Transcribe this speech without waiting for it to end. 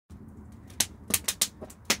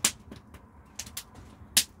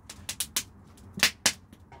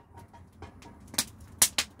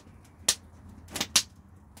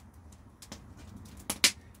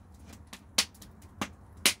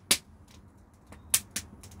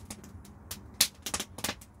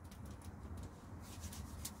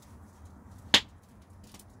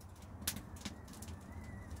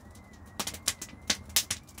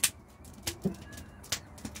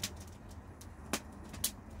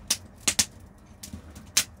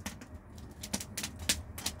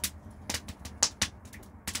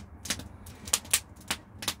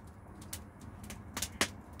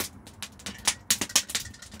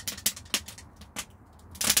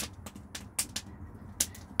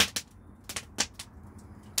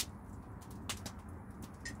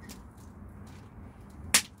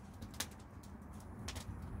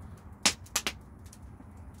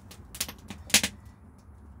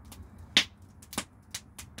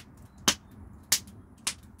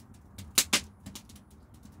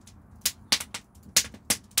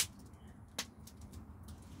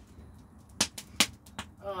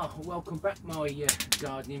Well, welcome back my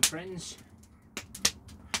gardening friends.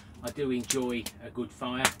 I do enjoy a good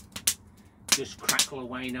fire, just crackle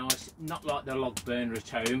away nice, not like the log burner at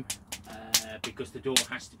home because the door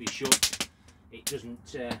has to be shut. It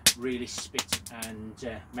doesn't really spit and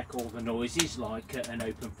make all the noises like an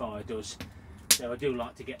open fire does. So I do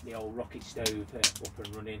like to get the old rocket stove up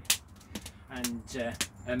and running. And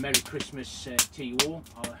a Merry Christmas to you all.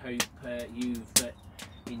 I hope you've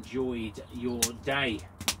enjoyed your day.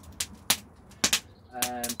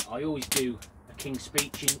 I always do a King's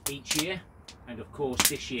speech each year, and of course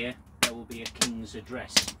this year there will be a King's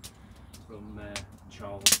address from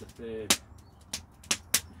Charles III.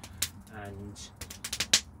 And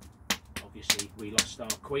obviously we lost our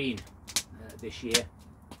Queen this year,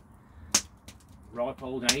 ripe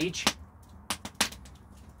old age,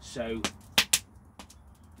 so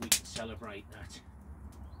we can celebrate that.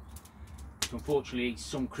 But unfortunately,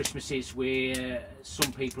 some Christmases where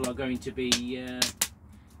some people are going to be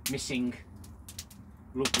missing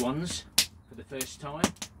loved ones for the first time,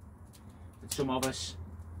 and some of us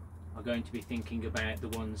are going to be thinking about the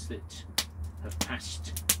ones that have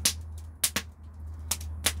passed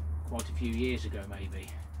quite a few years ago maybe.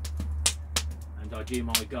 And I do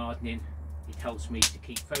my gardening, it helps me to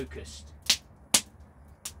keep focused,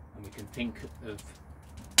 and we can think of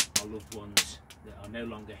our loved ones that are no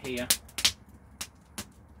longer here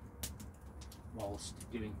whilst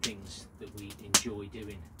doing things that we enjoy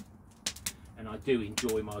doing. And I do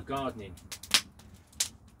enjoy my gardening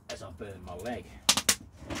as I burn my leg.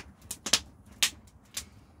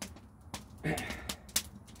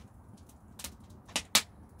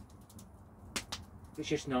 It's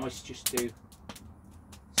just nice just to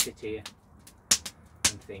sit here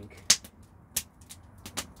and think.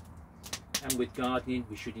 And with gardening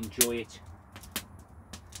we should enjoy it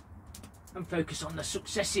and focus on the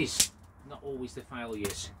successes, not always the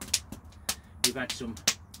failures. We've had some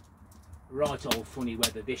right old funny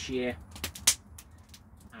weather this year,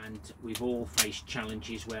 and we've all faced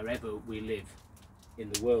challenges wherever we live in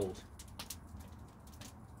the world.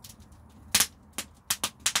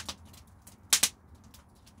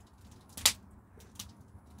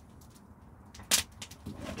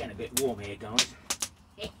 Getting a bit warm here, guys.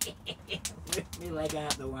 Lift my leg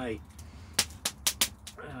out the way.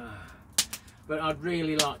 But I'd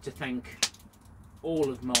really like to thank all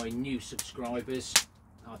of my new subscribers.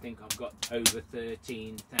 I think I've got over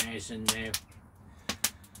 13,000 now,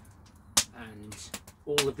 and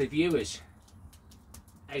all of the viewers.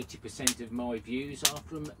 80% of my views are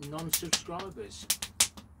from non-subscribers,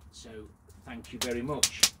 so thank you very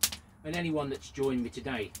much. And anyone that's joined me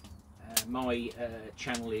today, my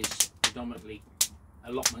channel is predominantly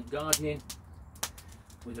allotment gardening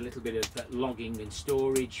with a little bit of logging and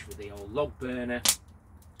storage for the old log burner,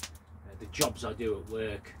 the jobs I do at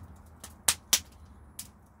work,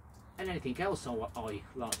 and anything else I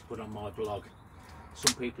like to put on my blog.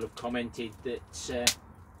 Some people have commented that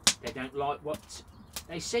they don't like what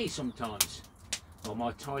they see sometimes. Well,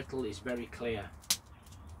 my title is very clear.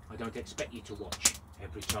 I don't expect you to watch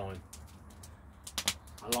every time.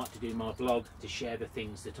 I like to do my blog to share the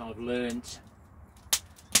things that I've learnt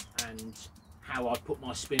and how I put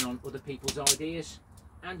my spin on other people's ideas,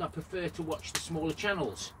 and I prefer to watch the smaller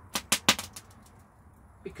channels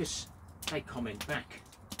because they comment back.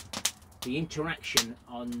 The interaction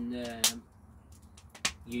on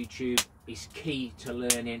YouTube is key to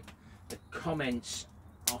learning. The comments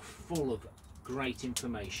are full of great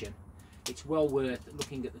information. It's well worth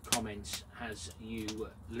looking at the comments as you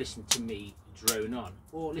listen to me drone on,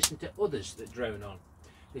 or listen to others that drone on.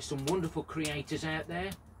 There's some wonderful creators out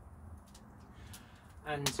there,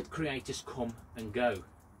 and creators come and go.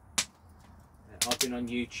 I've been on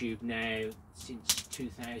YouTube now since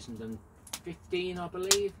 2015, I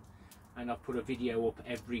believe, and I've put a video up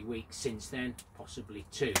every week since then, possibly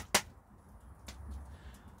two.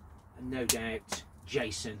 And no doubt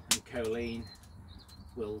Jason and Colleen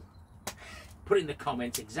will put in the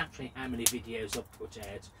comments exactly how many videos I've put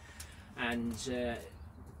out. And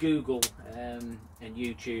Google and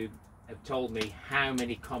YouTube have told me how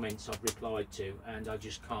many comments I've replied to, and I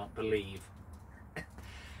just can't believe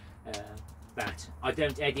that. I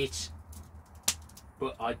don't edit,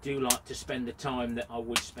 but I do like to spend the time that I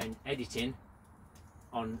would spend editing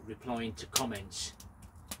on replying to comments,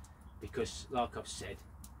 because like I've said,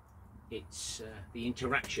 it's the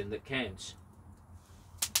interaction that counts.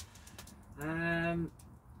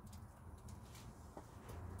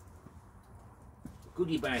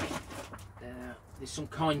 Goodie bag. There's some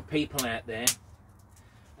kind people out there.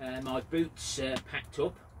 My boots packed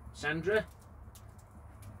up. Sandra,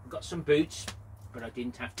 got some boots, but I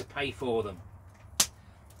didn't have to pay for them.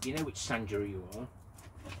 You know which Sandra you are.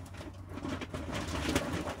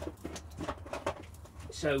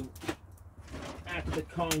 So, out of the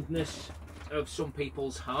kindness of some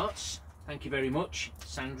people's hearts, thank you very much,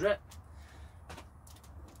 Sandra.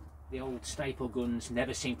 The old staple guns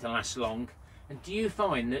never seem to last long. And do you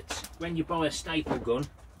find that when you buy a staple gun,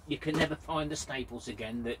 you can never find the staples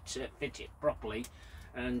again that fit it properly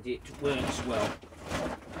and it works well?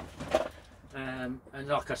 And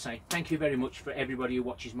like I say, thank you very much for everybody who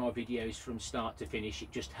watches my videos from start to finish.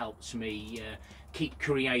 It just helps me keep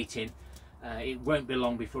creating. It won't be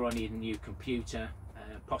long before I need a new computer,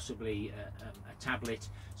 possibly a tablet.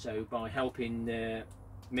 So by helping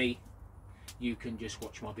me, you can just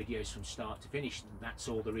watch my videos from start to finish, and that's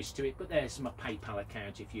all there is to it. But there's my PayPal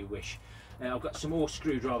account if you wish. I've got some more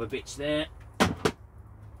screwdriver bits there.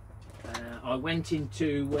 I went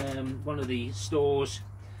into one of the stores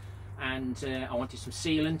and I wanted some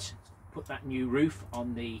sealant, put that new roof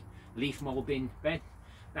on the leaf mould bin bed.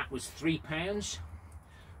 That was £3.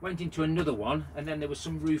 Went into another one and then there was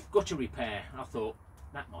some roof gutter repair. I thought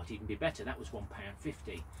that might even be better. That was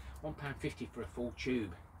 £1.50. £1.50 for a full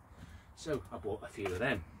tube. So I bought a few of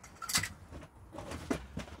them.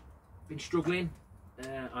 Been struggling.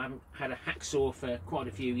 I haven't had a hacksaw for quite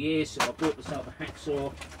a few years, so I bought myself a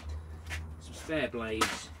hacksaw, some spare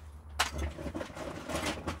blades,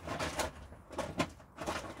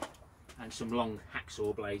 and some long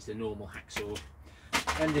hacksaw blades, the normal hacksaw.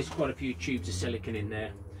 And there's quite a few tubes of silicone in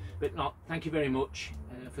there. But not, thank you very much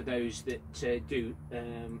for those that do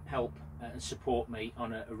help and support me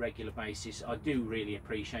on a regular basis. I do really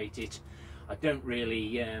appreciate it. I don't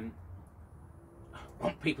really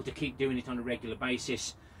want people to keep doing it on a regular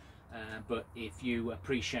basis, but if you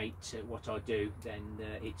appreciate what I do, then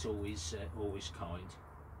it's always kind.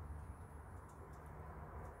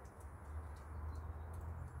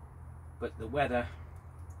 But the weather,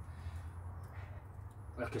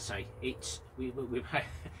 like I say, we've had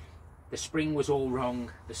the spring was all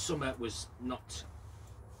wrong, the summer was not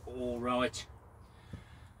all right.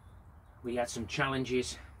 We had some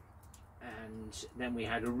challenges, and then we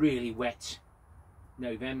had a really wet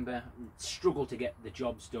November, struggled to get the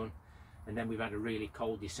jobs done, and then we've had a really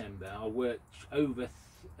cold December. I worked over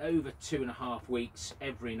 2.5 weeks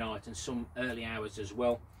every night, and some early hours as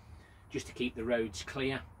well, just to keep the roads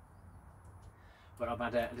clear. But I've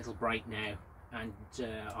had a little break now, and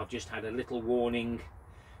I've just had a little warning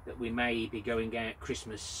that we may be going out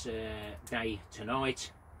Christmas Day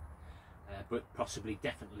tonight, but possibly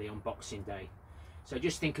definitely on Boxing Day. So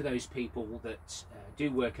just think of those people that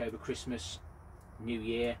do work over Christmas, New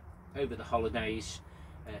Year, over the holidays,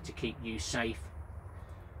 to keep you safe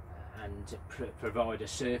and provide a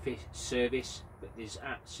service. But there's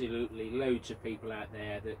absolutely loads of people out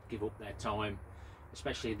there that give up their time,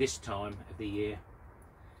 especially this time of the year,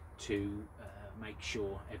 to make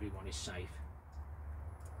sure everyone is safe.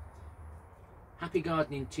 Happy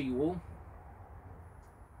gardening to you all.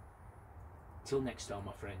 Till next time,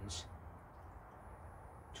 my friends.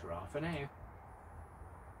 Ta-ra for now.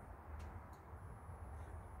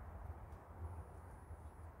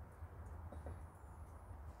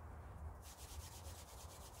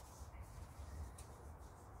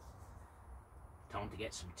 Time to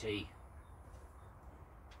get some tea.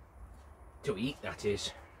 To eat, that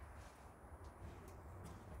is.